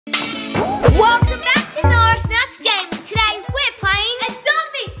Welcome back to Norris Game. Today we're playing a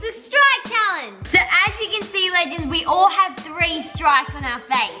Zombie, the Strike Challenge. So as you can see, legends, we all have 3 strikes on our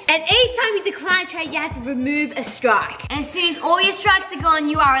face. And each time you decline a trade, you have to remove a strike. And as soon as all your strikes are gone,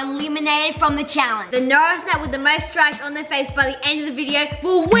 you are eliminated from the challenge. The Norris Nut with the most strikes on their face by the end of the video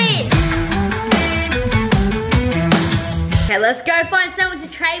will win. Okay, let's go find someone to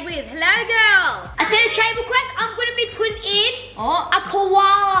trade with. Hello, girl. I sent a trade request. I'm going to be putting in a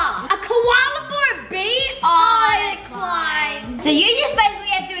koala. A koala for a bee? I decline. So you just basically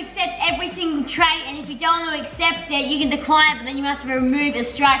have to accept every single trade, and if you don't want to accept it, you can decline it, but then you must remove a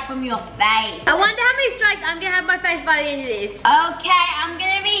strike from your face. I wonder how many strikes I'm going to have my face by the end of this. Okay, I'm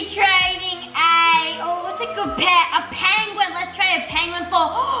going to be trading what's a good pet? A penguin. Let's trade a penguin for,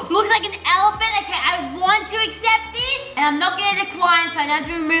 looks like an elephant. Okay, I want to accept this, and I'm not going to decline, so I don't have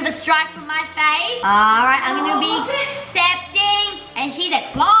to remove a strike from my face. Alright, I'm going to be accepting, and she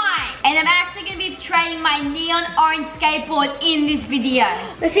declined. And I'm actually going to be trading my neon orange skateboard in this video.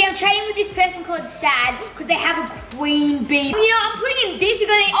 Let's see, I'm trading with this person called Sad, because they have a queen bee. You know, I'm putting in this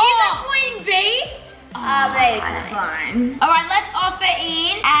because it is a queen bee. They decline. Alright, let's offer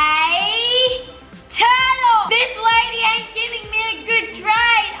in a turtle. This lady ain't giving me a good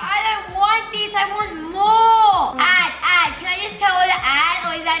trade. I don't want this, I want more. Add. Can I just tell her to add,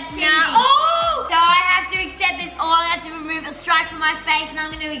 or is that cheating? No. Oh! So I have to accept this, or I have to remove a strike from my face, and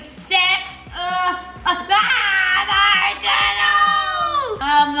I'm going to accept.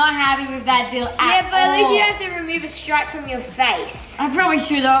 I'm not happy with that deal at all. Yeah, but at least you have to remove a strike from your face. I probably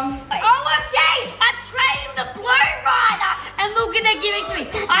should have. OMG! I'm trading the blue rider, and look at they're giving to me.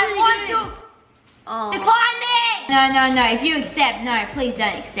 I want to decline this. No. If you accept, no, please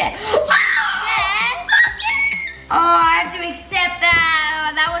don't accept. I have to accept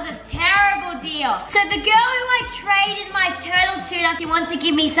that. That was a terrible deal. So the girl who I traded my turtle to, she wants to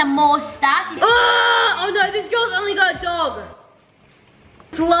give me some more stuff. Oh no, this girl's only got a dog.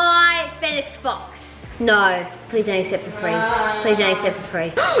 Fly Fenix Fox. No, please don't accept for free. Please don't accept for free.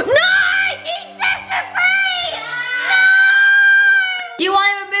 No! She accepts for free! No! Do you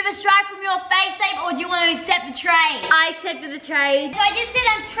want to remove a strike from your face, Abe, or do you want to accept the trade? I accepted the trade. So I just said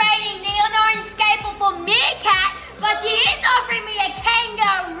I'm trading neon orange skateboard for Meerkat, but she is offering me a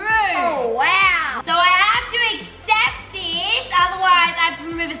kangaroo. Oh, wow. So I have to accept this, otherwise I have to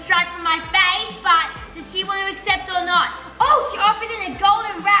remove a strike from my face, but does she want to accept or not? Oh, she offers in a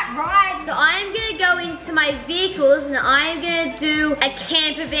golden rat ride. So I am going to go into my vehicles, and I am going to do a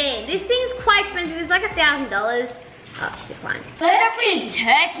camper van. This thing's quite expensive. It's like $1,000. Oh, she's declined. Let's offer in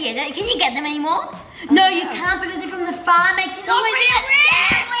turkey. Can you get them anymore? No, you can't because they're from the farm. And she's offering a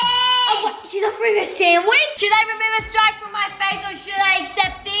sandwich. She's offering a sandwich? Should I remove a strike from my face, or should I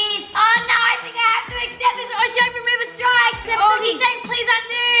accept this? Oh no, I think I have to accept this, or should I remove a strike? She's saying please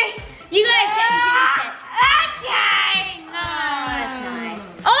undo. You gotta accept. Okay. No. That's nice.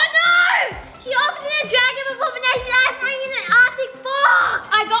 Oh no! She offered in a dragon before, but now she's asking in an Arctic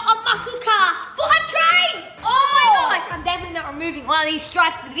fox. I got a muscle car for her trade. Oh my gosh, I'm definitely not removing one of these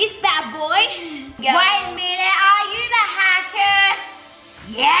strikes for this bad boy. Wait a minute, are you the hacker?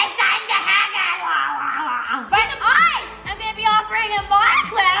 Yes, I'm the hacker. But I'm going to be offering my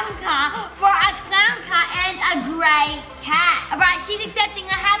clown car for a clown car and a grey cat. Alright, she's accepting.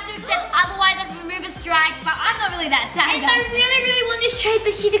 I have to accept, otherwise I have to remove a strike. But I'm not really that sad. And I really want this trade,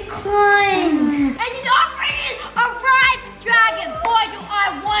 but she declined. And she's offering a ride dragon. Boy, do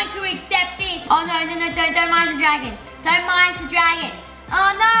I want to accept this. Oh no, don't mind the dragon. Don't mind the dragon.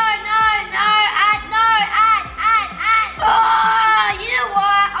 Oh no. Oh, you know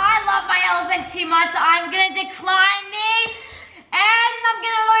what? I love my elephant too much, so I'm gonna decline this, and I'm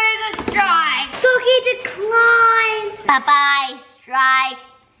gonna lose a strike. Sookie declined. Bye-bye, strike.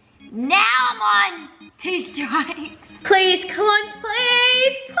 Now I'm on 2 strikes. Please, come on,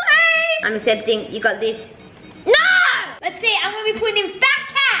 please. I'm accepting. You got this. No! Let's see, I'm gonna be putting in Fat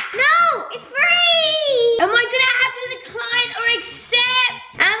Cat. No, it's free. Am I gonna have to decline or accept?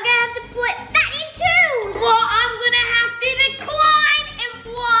 I'm gonna have to put that in too. Well, I'm gonna have to decline and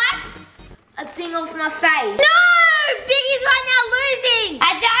wipe a thing off my face. No! Biggie's right now losing.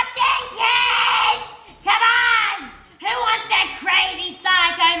 Adopting kids! Come on! Who wants that crazy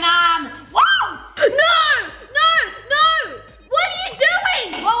psycho mom? Whoa! No! What are you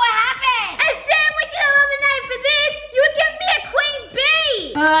doing? What happened? A sandwich and a lemonade for this? You would give me a queen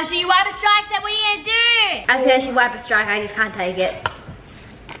bee! Should you wipe a strike? What are you gonna do? I think I should wipe a strike. I just can't take it.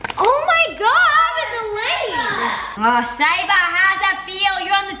 Oh my god, I'm in the lead! Oh, Saber, how's that feel?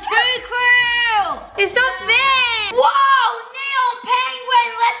 You're on the 2 crew! It's not fair! Whoa, Neon Penguin,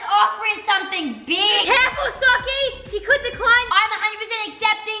 let's offer in something big. Careful, Sookie, she could decline. I'm 100%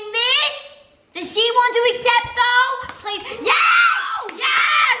 accepting this. accept though? Please. Yes!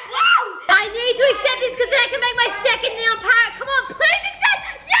 Yes! Woo! I need to accept this because then I can make my second neon parrot. Come on, please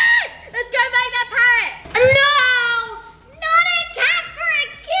accept. Yes! Let's go make that parrot. No! Not a cat for a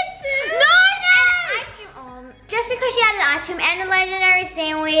kitten. No, no! Ice cream. Just because she had an ice cream and a legendary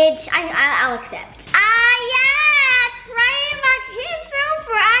sandwich, I'll accept. Yeah! Try my kitten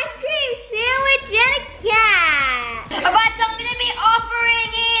for ice cream, sandwich, and a cat. Alright, so I'm gonna be offering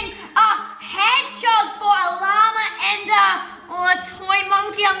in a hedgehog for a llama and a toy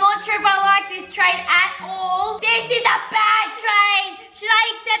monkey. I'm not sure if I like this trade at all. This is a bad trade. Should I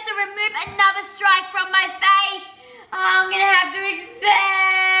accept or remove another strike from my face? I'm gonna have to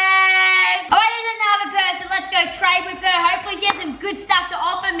accept. Alright, there's another person. Let's go trade with her. Hopefully she has some good stuff to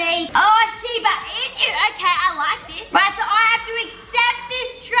offer me. Oh, Shiba Inu. Okay, I like this. Right, so I have to accept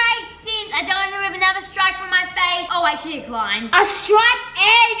this trade since I don't remove another strike from my face. Oh, wait, she declined. A striped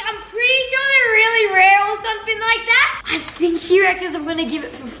egg. I'm pretty sure they're really rare or something like that. I think she reckons I'm gonna give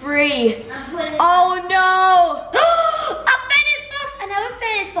it for free. Oh no. A Venice fox. Another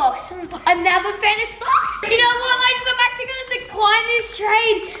Venice fox. Another Venice fox. You know what? I'm actually gonna decline this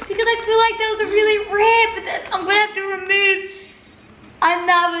trade because I feel like those are really rare, but then I'm gonna have to remove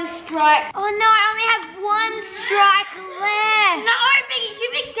another strike. Oh no, I only have one strike left. No, Biggie,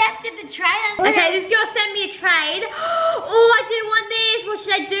 you've accepted the trade. Okay, this girl sent me a trade. Oh, I do want this. What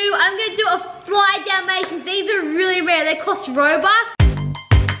should I do? I'm gonna do a fly Dalmatian. These are really rare. They cost Robux.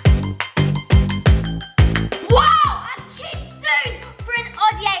 Wow, a kitsune for an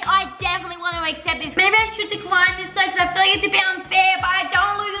Aussie egg. I definitely want to accept this. Maybe I should decline this though, because I feel like it's a bit unfair, but I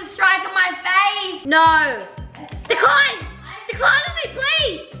don't want to lose a strike on my face. No. Decline! Decline on me,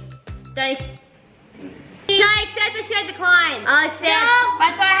 please! Don't Should I accept or should I decline? I'll accept. No,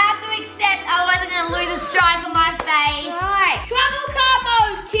 but so I have to accept, otherwise I'm gonna lose a strike on my face. Right. Travel card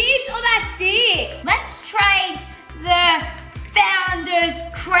mode, kids, or that's it. Let's trade the founder's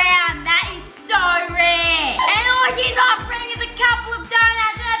crown. That is so rare. And all she's offering is a couple of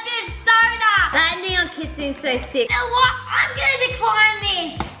donuts and a bit of soda. That neon kitsune's so sick. You know what? I'm gonna decline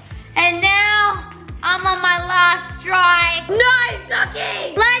this. And now I'm on my last strike. No,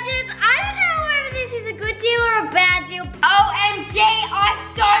 Sucky! Legends, I don't know whether this is a good deal or a bad deal. OMG, I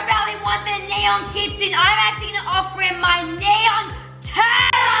so badly want the neon kitsune. I'm actually gonna offer him my neon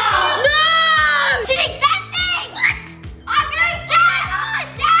turtle. No! She's accepting! I'm gonna accept! Oh,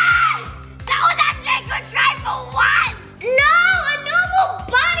 yes! That was actually a good trade for one! No, a normal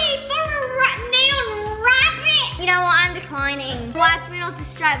bunny for a neon rabbit! You know what? I'm declining. Wiping off the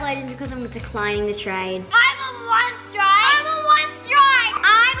stripe legends because I'm declining the trade. I'm on one strike. I'm on one strike.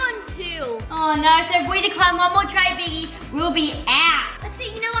 I'm on two. Oh no, so if we decline one more trade, Biggie, we'll be out. Let's see,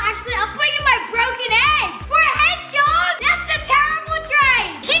 you know what, actually, I'll bring in my broken egg for a hedgehog. That's a terrible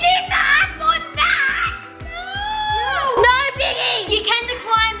trade. She needs to ask for that. No. No, Biggie. You can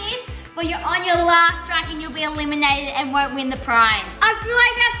decline this, but you're on your last strike and you'll be eliminated and won't win the prize. I feel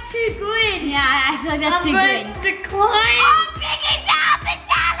like that's too good. Yeah, I feel like that's too good. I'm going to decline. Oh, Biggie, stop the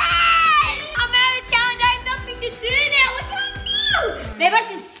challenge. I'm out of the challenge. I have nothing to do now. What should I do? Maybe I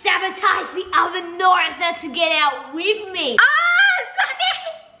should sabotage the other Norris that's to get out with me. Ah, Sucky!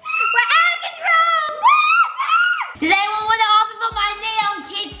 We're out of control! Does anyone want to offer for my neon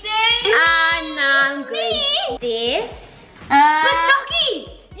kitsune? No, I'm good. This? But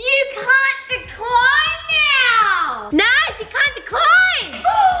Sucky, you can't decline now! No, you can't decline!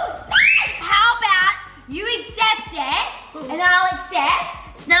 How about you accept it, and I'll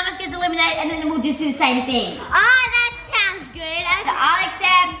accept, so none of us gets eliminated, and then we'll just do the same thing. Oh, that sounds good. So I'll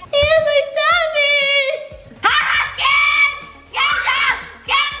accept. Yes, accept it! Ha ha, scam! Scam job!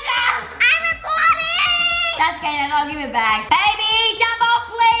 Scam job! I'm reporting! That's okay, then I'll give it back. Baby, jump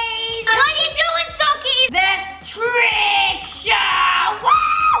off, please! What are you doing, Socky? The trick show!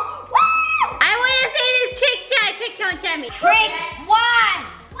 Woo! Woo! I want to see this trick show. Quick, come and show me. Trick one!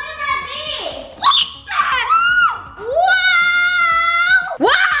 What about this? What the? Wow!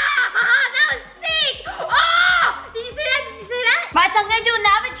 That was sick! Oh! Did you see that? Did you see that? Right, so I'm gonna do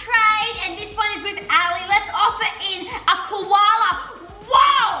another trade, and this one is with Ali. Let's offer in a koala.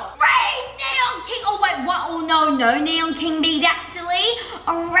 Whoa! Ray Neon King. Oh wait, what? Oh no, no Neon King bees actually.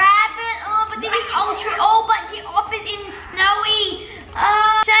 A rabbit. Oh, but this is ultra. Oh, but she offers in snowy.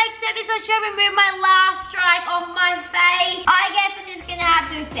 Should I accept this or should I remove my last strike off my face? I guess I'm just gonna have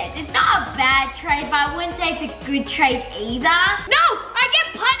to accept. It's not a bad trade, but I wouldn't say it's a good trade either. No! I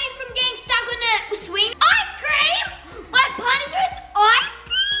get punished from getting stuck on a swing. Ice cream! My punishment is ice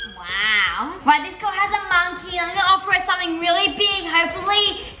cream? Wow. Right, this girl has a monkey. I'm gonna offer her something really big.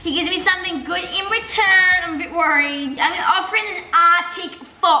 Hopefully, she gives me something good in return. I'm a bit worried. I'm gonna offer in an Arctic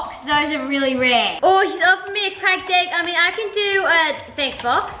fox. Fox. Those are really rare. Oh, she's offered me a cracked egg. I mean, I can do thanks,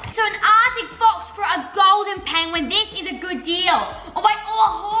 Fox. So an Arctic fox for a golden penguin. This is a good deal. Oh wait, oh,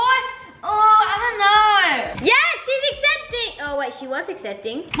 a horse? Oh, I don't know. Yes, she's accepting. Oh wait, she was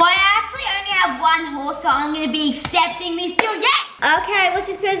accepting. Well, I actually only have one horse, so I'm gonna be accepting this deal. Yes! Okay, what's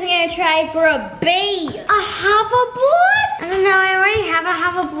this person gonna trade for a bee? A hoverboard? I don't know, I already have a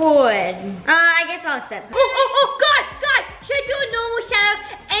hoverboard. I guess I'll accept. Oh, guys, should I do a normal shadow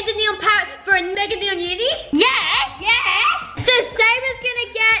and a neon parrot for a mega neon uni? Yes! So Saber's gonna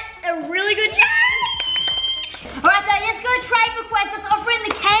get a really good Alright, so let's go to trade request. Let's offer in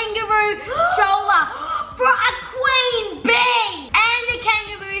the kangaroo stroller for a queen bee and a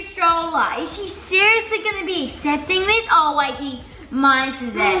kangaroo stroller. Is she seriously gonna be accepting this? Oh wait, she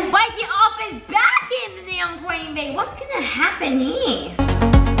minuses it. Wait, she offers back in the neon queen bee. What's gonna happen here?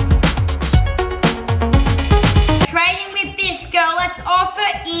 Trading with this girl, let's offer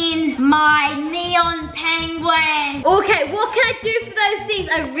in my neon penguin. Okay, what can I do for those things?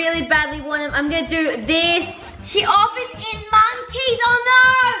 I really badly want them. I'm gonna do this. She offers in monkeys. Oh no!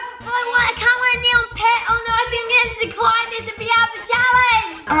 Well, I can't want a neon pet. Oh no, I think I'm gonna have to decline this and be out of the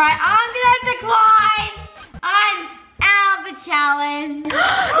challenge. Alright, I'm gonna decline. I'm out of the challenge.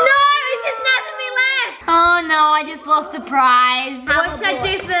 No, it's just nothing me left. Oh no, I just lost the prize. What should I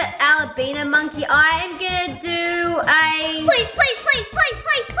do for the albino monkey? I am gonna do a... Please.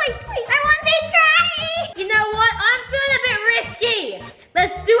 I want this trade. You know what? I'm feeling a bit risky.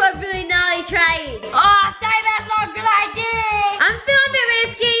 Let's do a really gnarly trade. Oh, say that's not a good idea. I'm feeling a bit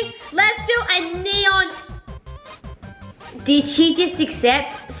risky. Let's do a neon... Did she just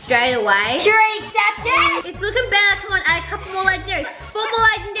accept straight away? She already accepted. It's looking better. Come on, add a couple more legendaries. 4 more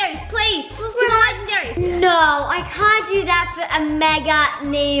legendaries, please. 2 more legendaries. No, I can't do that for a mega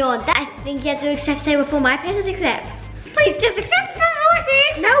neon. I think you have to accept Saber before my person accepts. Please just accept the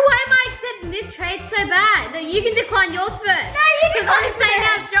emoji. No, why am I accepting this trade so bad? No, you can decline yours first. No, you decline